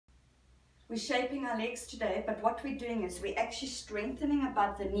We're shaping our legs today, but what we're doing is we're actually strengthening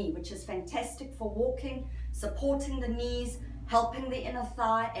above the knee, which is fantastic for walking, supporting the knees, helping the inner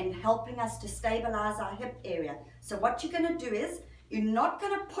thigh, and helping us to stabilize our hip area. So what you're going to do is, you're not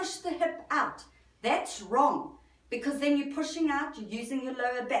going to push the hip out. That's wrong, because then you're pushing out, you're using your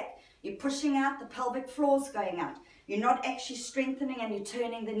lower back. You're pushing out, the pelvic floor's going out. You're not actually strengthening and you're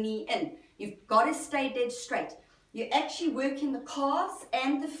turning the knee in. You've got to stay dead straight. You're actually working the calves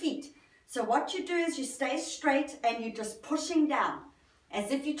and the feet. So what you do is you stay straight and you're just pushing down,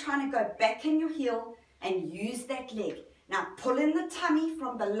 as if you're trying to go back in your heel and use that leg. Now pull in the tummy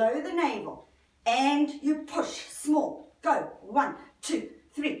from below the navel and you push small. Go, 1, 2,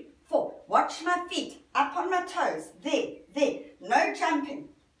 3, 4. Watch my feet, up on my toes, there, no jumping.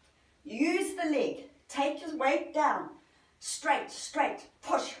 Use the leg, take your weight down, straight,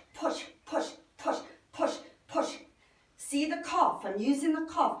 push, push, push, push, push, push. See the calf, I'm using the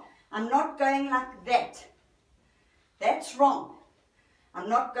calf. I'm not going like that. That's wrong. I'm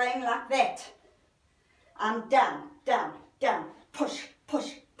not going like that. I'm down, down, down, push,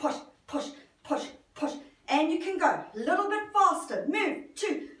 push, push, push, push, push. And you can go a little bit faster. Move,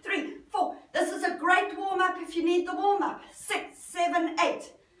 2, 3, 4. This is a great warm-up if you need the warm-up. 6, 7,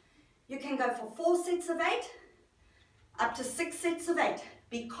 8. You can go for 4 sets of 8, up to 6 sets of 8.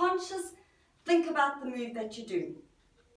 Be conscious, think about the move that you're doing.